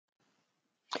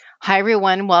Hi,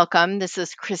 everyone. Welcome. This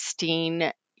is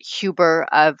Christine Huber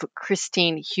of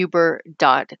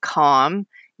ChristineHuber.com.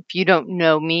 If you don't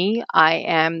know me, I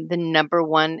am the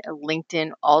 #1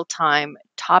 LinkedIn all-time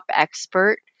top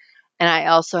expert, and I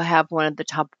also have one of the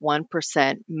top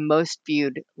 1% most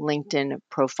viewed LinkedIn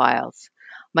profiles.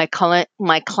 My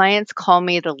clients call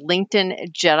me the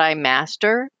LinkedIn Jedi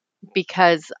Master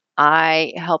because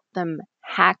I help them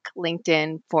hack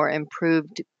LinkedIn for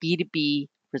improved B2B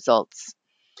results.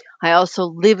 I also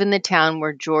live in the town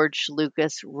where George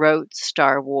Lucas wrote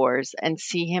Star Wars and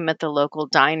see him at the local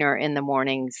diner in the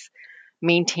mornings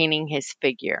maintaining his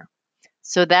figure.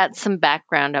 So that's some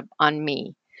background on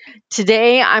me.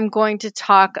 Today, I'm going to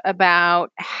talk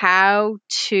about how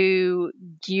to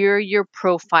gear your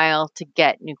profile to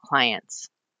get new clients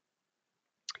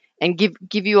and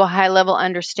give you a high level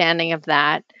understanding of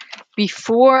that.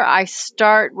 Before I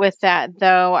start with that,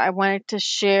 though, I wanted to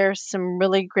share some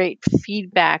really great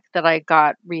feedback that I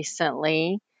got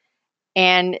recently,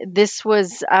 and this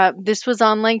was on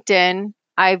LinkedIn.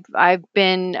 I've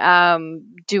been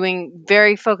doing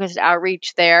very focused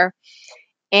outreach there,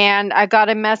 and I got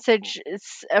a message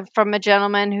from a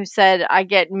gentleman who said, I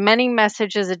get many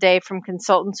messages a day from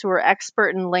consultants who are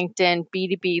expert in LinkedIn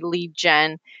B2B lead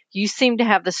gen. You seem to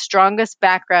have the strongest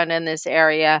background in this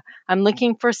area. I'm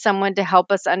looking for someone to help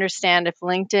us understand if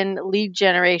LinkedIn lead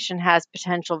generation has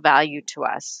potential value to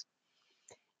us.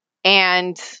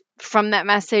 And from that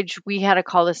message, we had a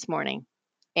call this morning,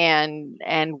 and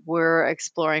we're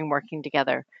exploring working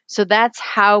together. So that's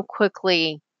how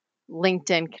quickly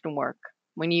LinkedIn can work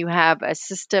when you have a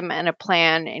system and a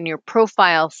plan and your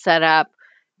profile set up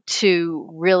to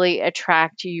really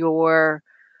attract your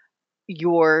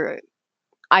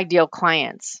ideal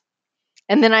clients.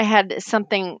 And then I had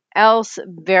something else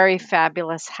very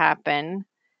fabulous happen,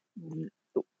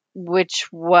 which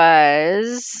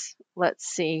was, let's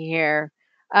see here.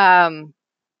 Um,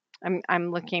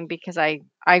 I'm looking because I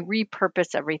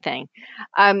repurpose everything.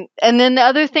 And then the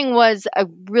other thing was a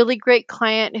really great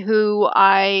client who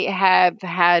I have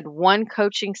had one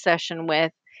coaching session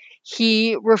with.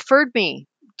 He referred me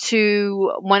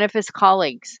to one of his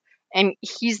colleagues, and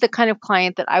he's the kind of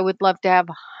client that I would love to have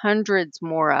hundreds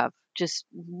more of. Just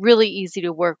really easy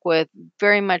to work with,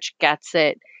 very much gets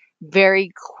it,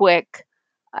 very quick,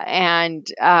 and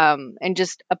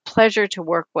just a pleasure to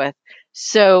work with.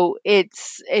 So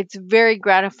it's very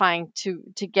gratifying to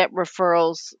get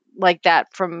referrals like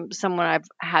that from someone I've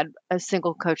had a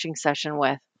single coaching session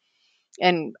with,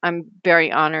 and I'm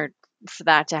very honored for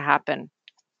that to happen.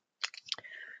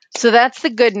 So that's the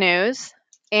good news.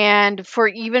 And for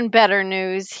even better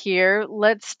news here,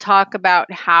 let's talk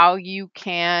about how you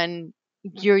can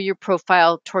gear your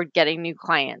profile toward getting new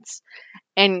clients.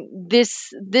 And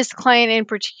this client in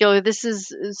particular, this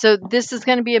is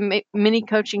going to be a mini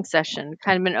coaching session,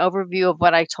 kind of an overview of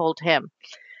what I told him.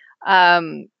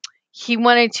 He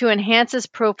wanted to enhance his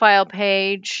profile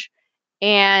page,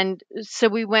 and so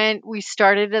we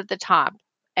started at the top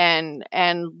and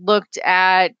looked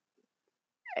at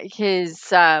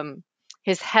his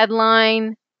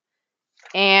headline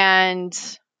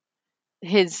and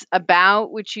his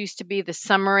about, which used to be the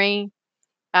summary,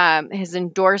 his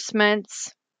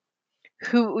endorsements,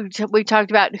 who we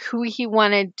talked about who he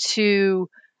wanted to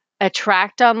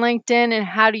attract on LinkedIn and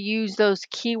how to use those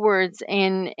keywords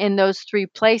in those three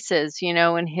places,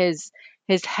 in his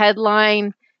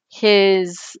headline,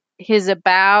 his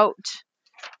about,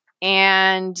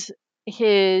 and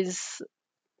his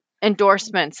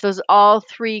endorsements. Those all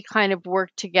three kind of work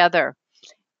together.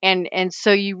 And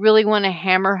so you really want to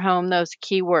hammer home those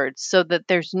keywords so that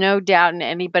there's no doubt in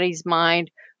anybody's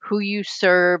mind who you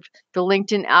serve. The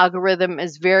LinkedIn algorithm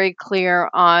is very clear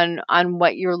on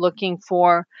what you're looking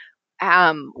for,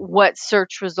 what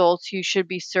search results you should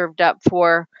be served up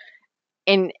for,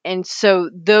 and so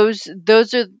those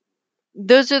are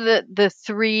the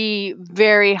three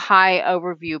very high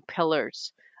overview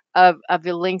pillars of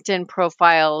the LinkedIn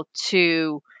profile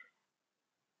to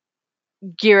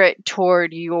gear it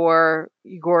toward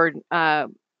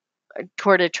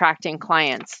toward attracting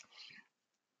clients.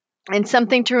 And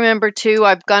something to remember too,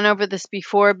 I've gone over this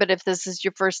before, but if this is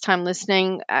your first time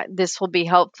listening, this will be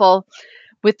helpful.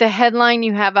 With the headline,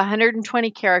 you have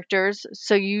 120 characters,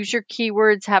 so use your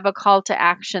keywords, have a call to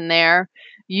action there.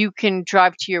 You can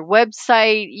drive to your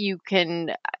website, you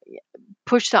can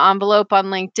push the envelope on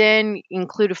LinkedIn,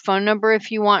 include a phone number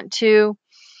if you want to.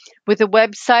 With a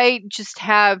website,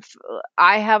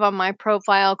 I have on my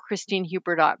profile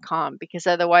ChristineHuber.com, because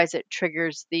otherwise it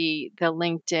triggers the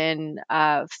LinkedIn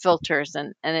filters,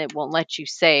 and it won't let you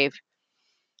save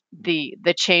the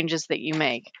changes that you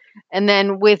make. And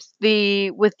then with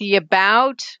the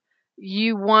about,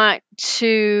 you want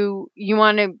to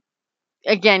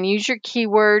again, use your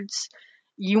keywords.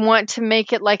 You want to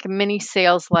make it like a mini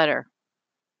sales letter.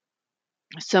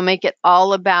 So make it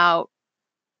all about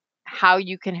how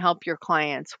you can help your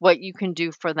clients, what you can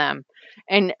do for them.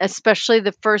 And especially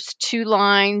the first 2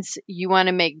 lines, you want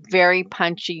to make very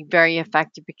punchy, very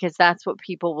effective, because that's what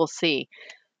people will see.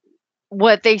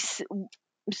 What they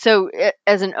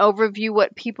as an overview,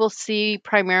 what people see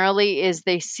primarily is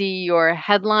they see your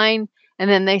headline, and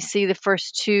then they see the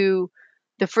first 2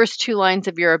 lines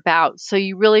of your about. So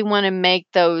you really want to make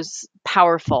those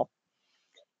powerful.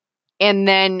 And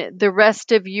then the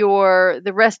rest of your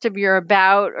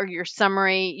about or your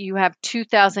summary, you have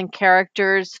 2,000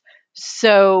 characters.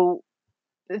 So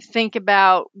think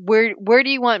about where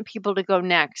do you want people to go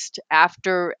next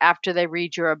after they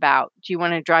read your about? Do you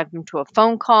want to drive them to a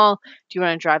phone call? Do you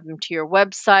want to drive them to your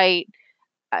website?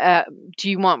 Do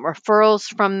you want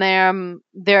referrals from them?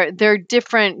 There are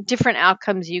different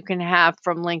outcomes you can have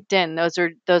from LinkedIn.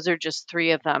 Those are just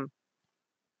 3 of them.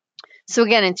 So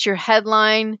again, it's your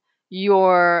headline,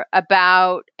 your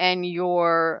about, and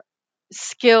your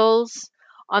skills.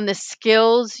 On the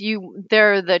skills,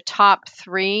 they're the top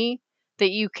 3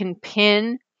 that you can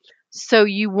pin. So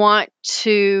you want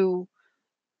to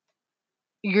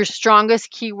your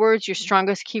strongest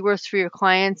keywords for your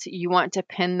clients, you want to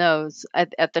pin those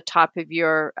at the top of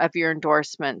your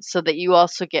endorsements, so that you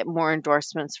also get more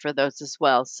endorsements for those as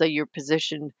well. So you're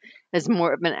positioned as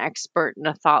more of an expert and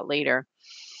a thought leader.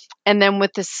 And then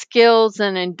with the skills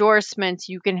and endorsements,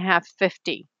 you can have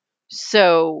 50.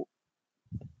 So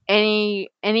any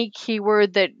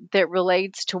keyword that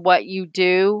relates to what you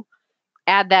do,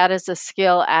 add that as a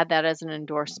skill, add that as an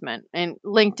endorsement. And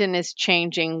LinkedIn is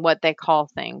changing what they call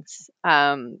things.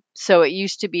 So it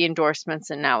used to be endorsements,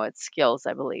 and now it's skills,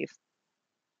 I believe.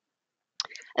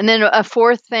 And then a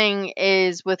 4th thing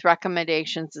is with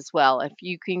recommendations as well. If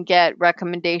you can get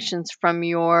recommendations from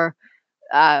your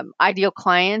ideal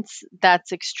clients,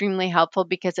 that's extremely helpful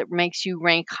because it makes you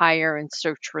rank higher in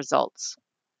search results.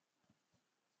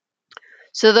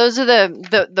 So those are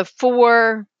the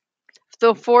 4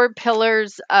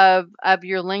 pillars of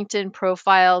your LinkedIn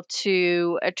profile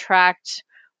to attract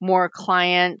more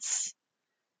clients.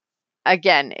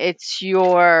 Again, it's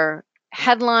your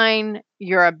headline,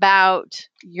 your about,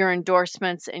 your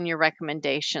endorsements, and your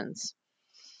recommendations.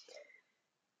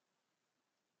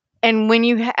 And when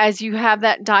as you have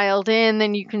that dialed in,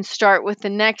 then you can start with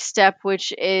the next step,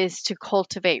 which is to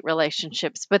cultivate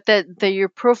relationships. But your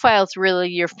profile is really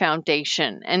your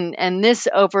foundation, and this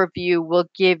overview will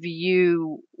give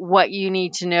you what you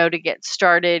need to know to get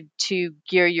started to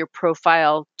gear your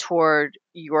profile toward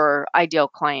your ideal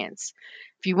clients.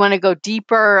 If you want to go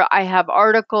deeper, I have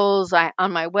articles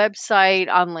on my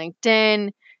website, on LinkedIn.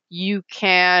 You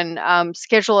can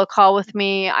schedule a call with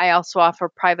me. I also offer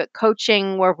private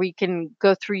coaching where we can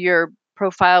go through your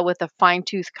profile with a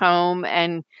fine-tooth comb,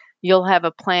 and you'll have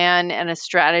a plan and a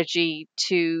strategy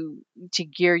to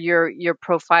gear your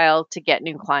profile to get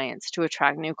new clients, to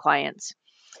attract new clients.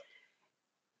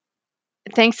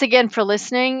 Thanks again for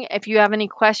listening. If you have any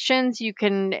questions, you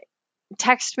can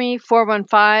text me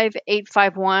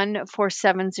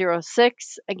 415-851-4706.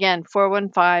 Again,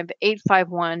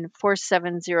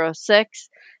 415-851-4706.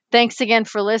 Thanks again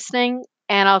for listening,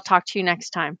 and I'll talk to you next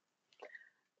time.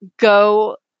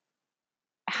 Go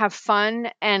have fun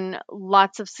and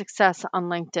lots of success on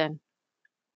LinkedIn.